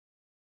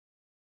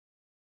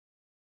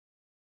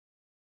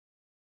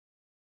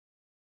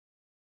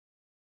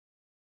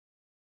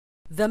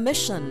The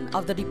mission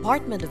of the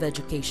Department of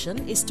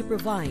Education is to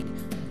provide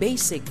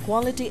basic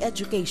quality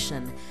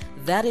education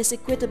that is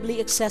equitably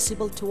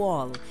accessible to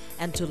all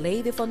and to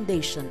lay the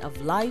foundation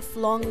of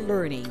lifelong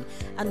learning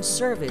and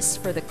service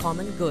for the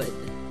common good.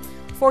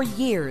 For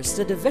years,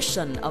 the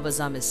Division of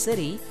Ozamiz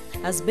City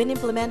has been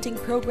implementing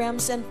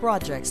programs and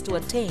projects to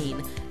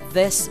attain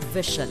this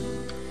vision.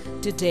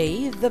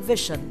 Today, the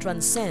vision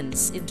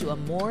transcends into a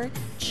more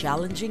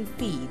challenging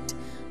feat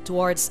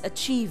towards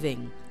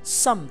achieving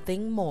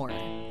something more.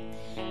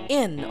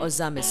 In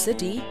Ozamiz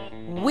City,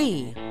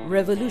 we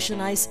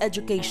revolutionize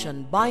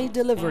education by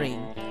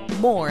delivering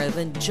more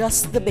than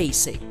just the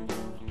basic.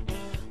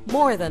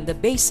 More than the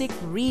basic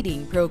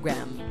reading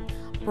program.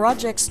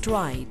 Project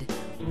Stride.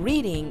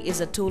 Reading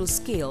is a tool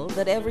skill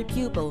that every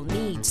pupil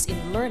needs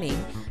in learning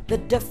the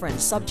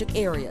different subject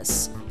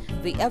areas.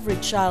 The Every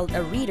Child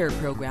a Reader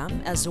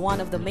program, as one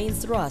of the main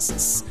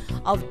thrusts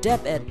of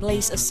deped,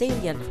 plays a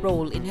salient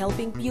role in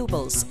helping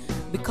pupils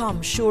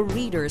become sure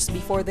readers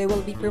before they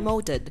will be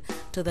promoted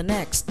to the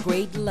next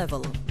grade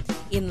level.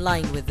 In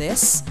line with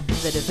this,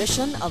 the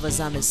Division of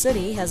Ozamiz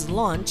City has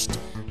launched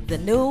the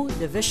new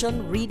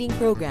Division Reading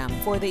Program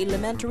for the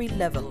elementary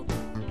level,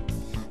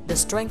 the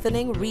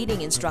Strengthening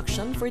Reading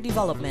Instruction for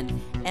Development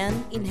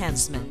and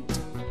Enhancement.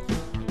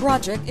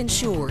 Project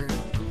Ensure.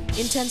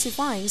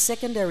 Intensifying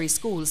secondary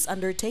schools'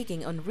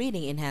 undertaking on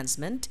reading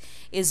enhancement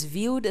is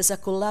viewed as a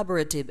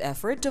collaborative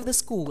effort of the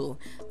school,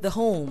 the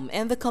home,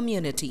 and the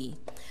community.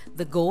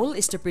 The goal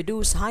is to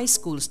produce high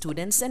school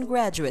students and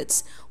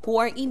graduates who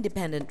are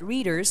independent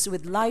readers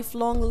with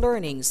lifelong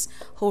learnings,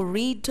 who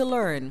read to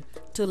learn,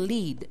 to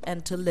lead,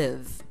 and to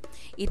live.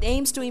 It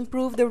aims to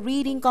improve the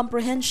reading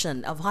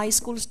comprehension of high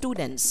school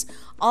students,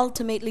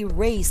 ultimately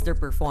raise their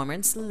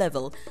performance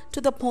level to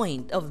the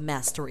point of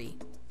mastery.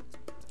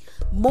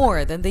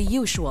 More than the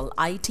usual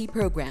IT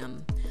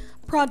program.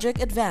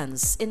 Project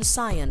Advance in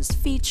Science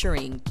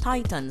featuring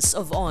Titans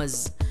of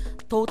Oz.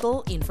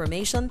 Total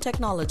Information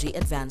Technology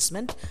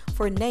Advancement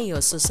for Neo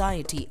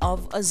Society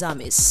of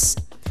Ozamiz.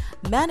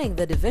 Manning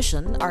the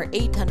division are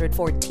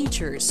 804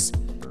 teachers,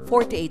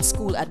 48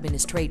 school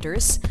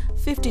administrators,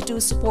 52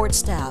 support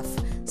staff,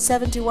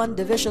 71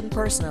 division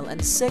personnel,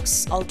 and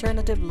 6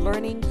 alternative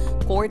learning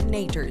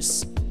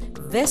coordinators.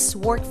 This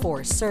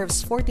workforce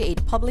serves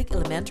 48 public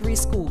elementary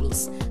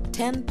schools,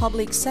 10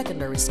 public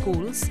secondary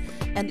schools,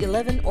 and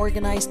 11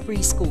 organized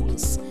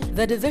preschools.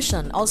 The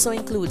division also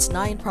includes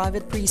 9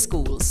 private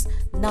preschools,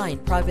 9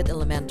 private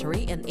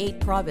elementary, and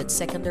 8 private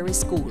secondary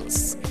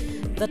schools.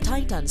 The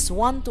Titans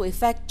want to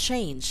effect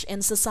change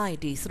in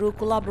society through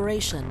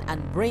collaboration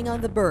and bring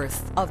on the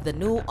birth of the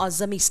new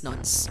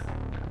Ozamiznons.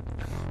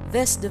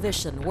 This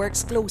division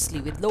works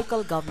closely with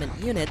local government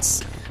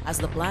units as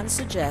the plan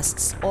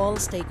suggests all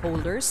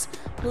stakeholders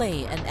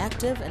play an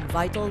active and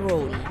vital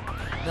role.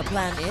 The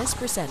plan is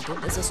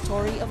presented as a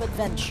story of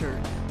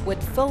adventure with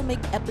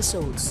filmic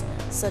episodes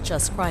such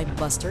as Crime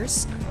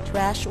Busters,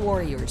 Trash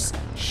Warriors,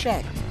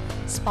 Sheck,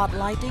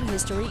 spotlighting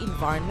history,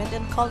 environment,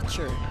 and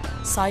culture,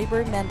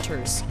 Cyber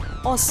Mentors,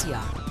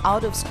 Ossia,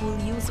 Out-of-School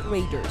Youth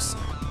Raiders,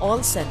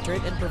 all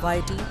centered in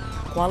providing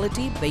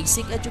quality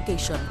basic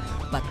education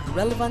but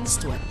relevance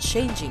to a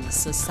changing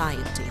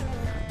society.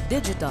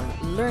 Digital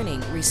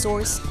Learning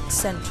Resource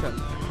Centrum.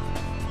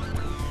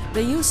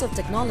 The use of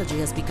technology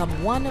has become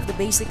one of the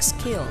basic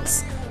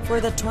skills for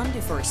the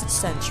 21st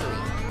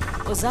century.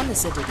 Ozamiz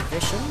City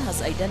Division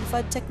has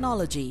identified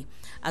technology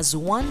as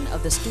one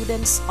of the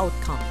students'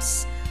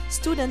 outcomes.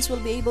 Students will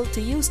be able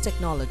to use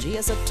technology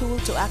as a tool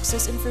to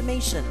access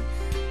information,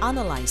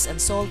 analyze and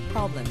solve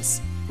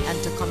problems,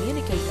 and to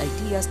communicate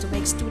ideas to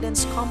make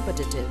students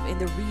competitive in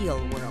the real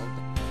world.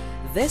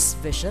 This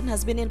vision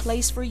has been in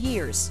place for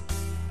years,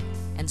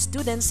 and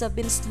students have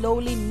been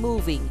slowly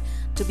moving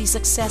to be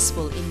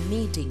successful in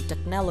meeting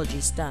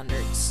technology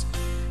standards.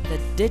 The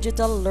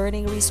Digital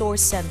Learning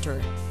Resource Center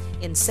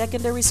in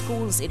secondary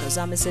schools in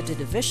Ozamiz City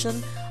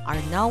Division are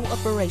now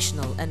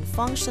operational and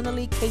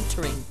functionally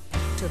catering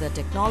to the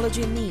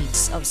technology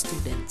needs of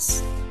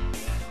students.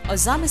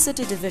 Ozamiz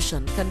City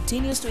Division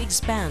continues to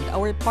expand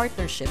our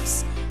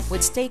partnerships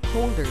with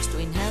stakeholders to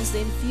enhance the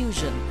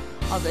infusion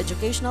of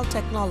educational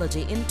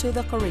technology into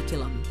the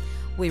curriculum.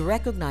 We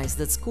recognize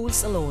that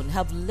schools alone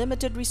have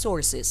limited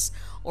resources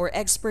or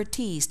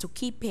expertise to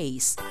keep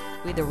pace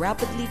with the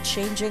rapidly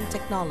changing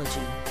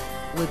technology.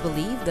 We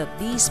believe that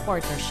these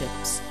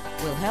partnerships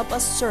will help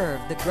us serve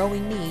the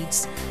growing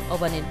needs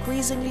of an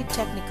increasingly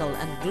technical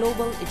and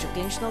global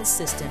educational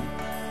system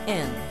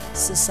and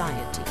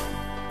society.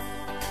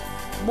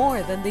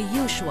 More than the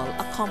usual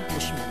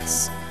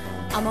accomplishments.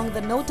 Among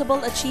the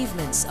notable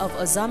achievements of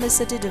Ozamiz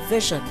City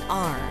Division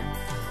are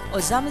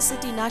Ozamiz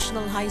City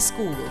National High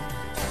School,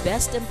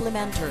 Best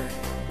Implementer,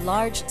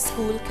 Large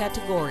School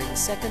Category,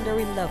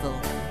 Secondary Level,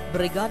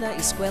 Brigada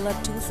Escuela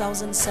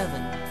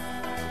 2007.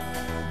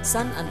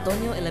 San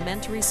Antonio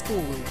Elementary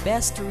School,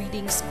 Best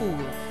Reading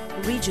School,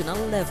 Regional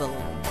Level.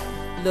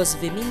 Los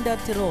Viminda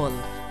Tirol,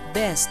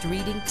 Best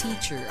Reading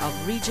Teacher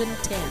of Region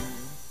 10.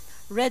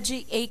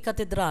 Reggie A.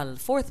 Catedral,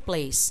 4th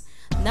place,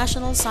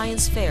 National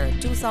Science Fair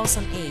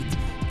 2008,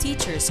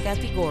 Teachers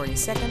Category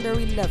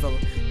Secondary Level,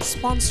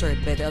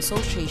 sponsored by the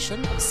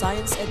Association of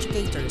Science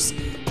Educators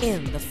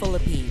in the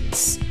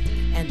Philippines.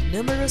 And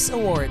numerous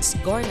awards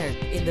garnered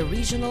in the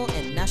regional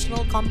and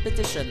national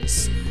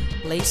competitions,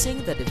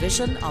 placing the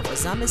division of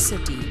Ozamiz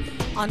City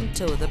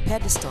onto the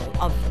pedestal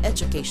of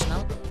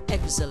educational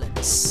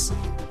excellence.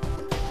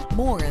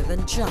 More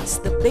than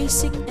just the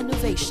basic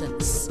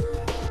innovations,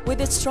 with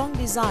its strong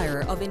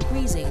desire of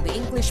increasing the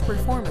English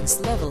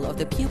performance level of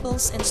the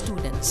pupils and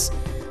students,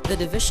 the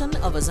division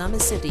of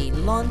Ozamiz City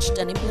launched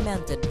and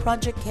implemented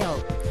Project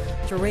Help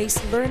to raise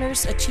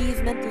learners'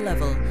 achievement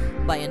level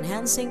by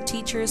enhancing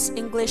teachers'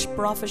 English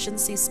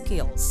proficiency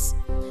skills.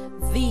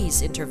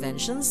 These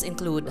interventions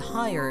include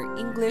hire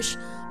English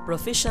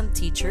proficient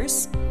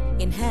teachers,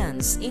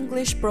 enhance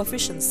English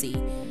proficiency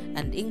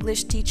and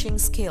English teaching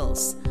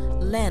skills,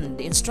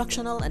 lend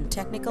instructional and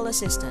technical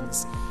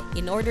assistance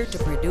in order to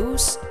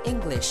produce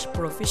English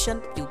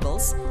proficient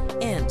pupils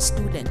and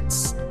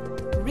students.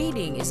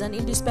 Reading is an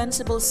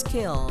indispensable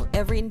skill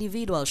every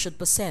individual should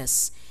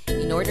possess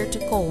in order to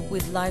cope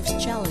with life's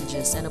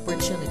challenges and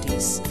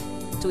opportunities.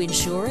 To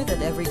ensure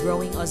that every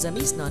growing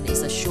Ozamiznon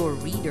is a sure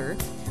reader,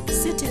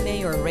 City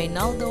Mayor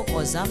Reynaldo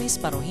Ozamiz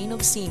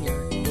Parohinog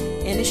Sr.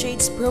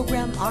 initiates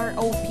Program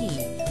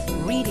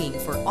ROP, Reading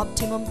for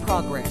Optimum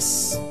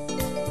Progress.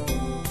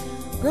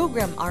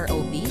 Program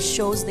ROP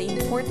shows the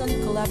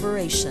important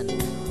collaboration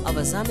of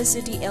Ozamiz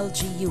City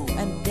LGU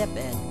and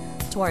deped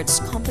towards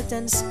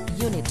competence,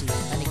 unity,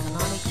 and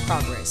economic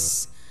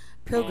progress.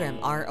 Program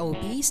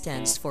ROP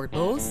stands for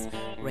both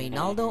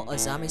Reynaldo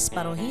Ozamiz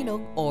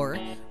Parohinog or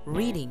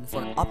Reading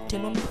for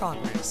Optimum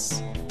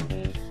Progress.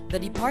 The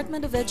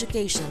Department of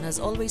Education has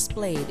always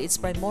played its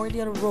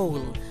primordial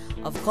role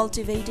of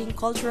cultivating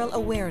cultural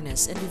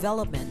awareness and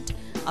development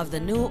of the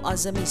new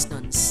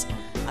Ozamiznons.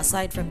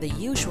 Aside from the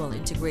usual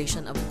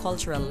integration of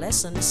cultural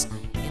lessons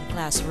in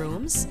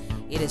classrooms,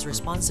 it is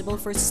responsible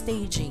for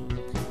staging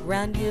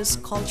grandiose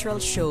cultural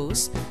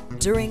shows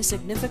during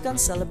significant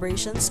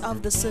celebrations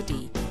of the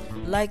city,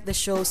 like the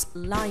shows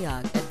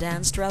Layag, a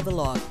dance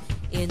travelogue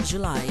in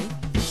July,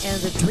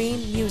 and the Dream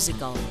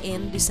Musical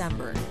in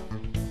December.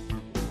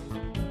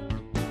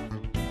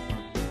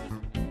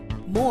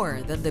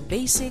 More than the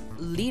basic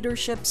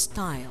leadership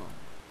style.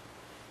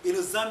 In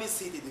Ozamiz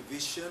City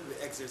Division, we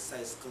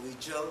exercise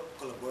collegial,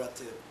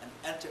 collaborative, and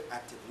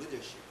interactive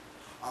leadership,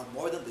 are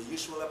more than the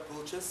usual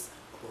approaches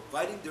of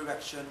providing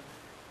direction,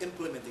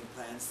 implementing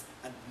plans,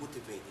 and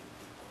motivating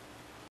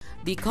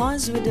people.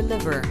 Because we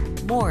deliver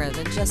more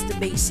than just the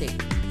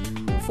basic,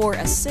 for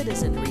a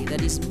citizenry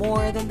that is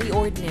more than the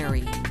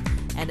ordinary,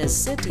 and a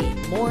city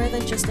more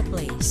than just a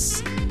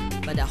place,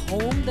 but a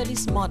home that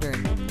is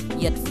modern,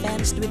 yet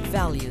fenced with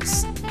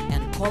values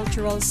and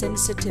cultural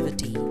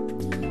sensitivity.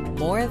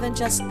 More than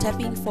just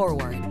stepping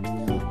forward,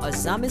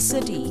 Ozamiz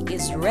City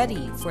is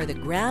ready for the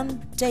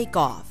grand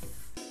takeoff.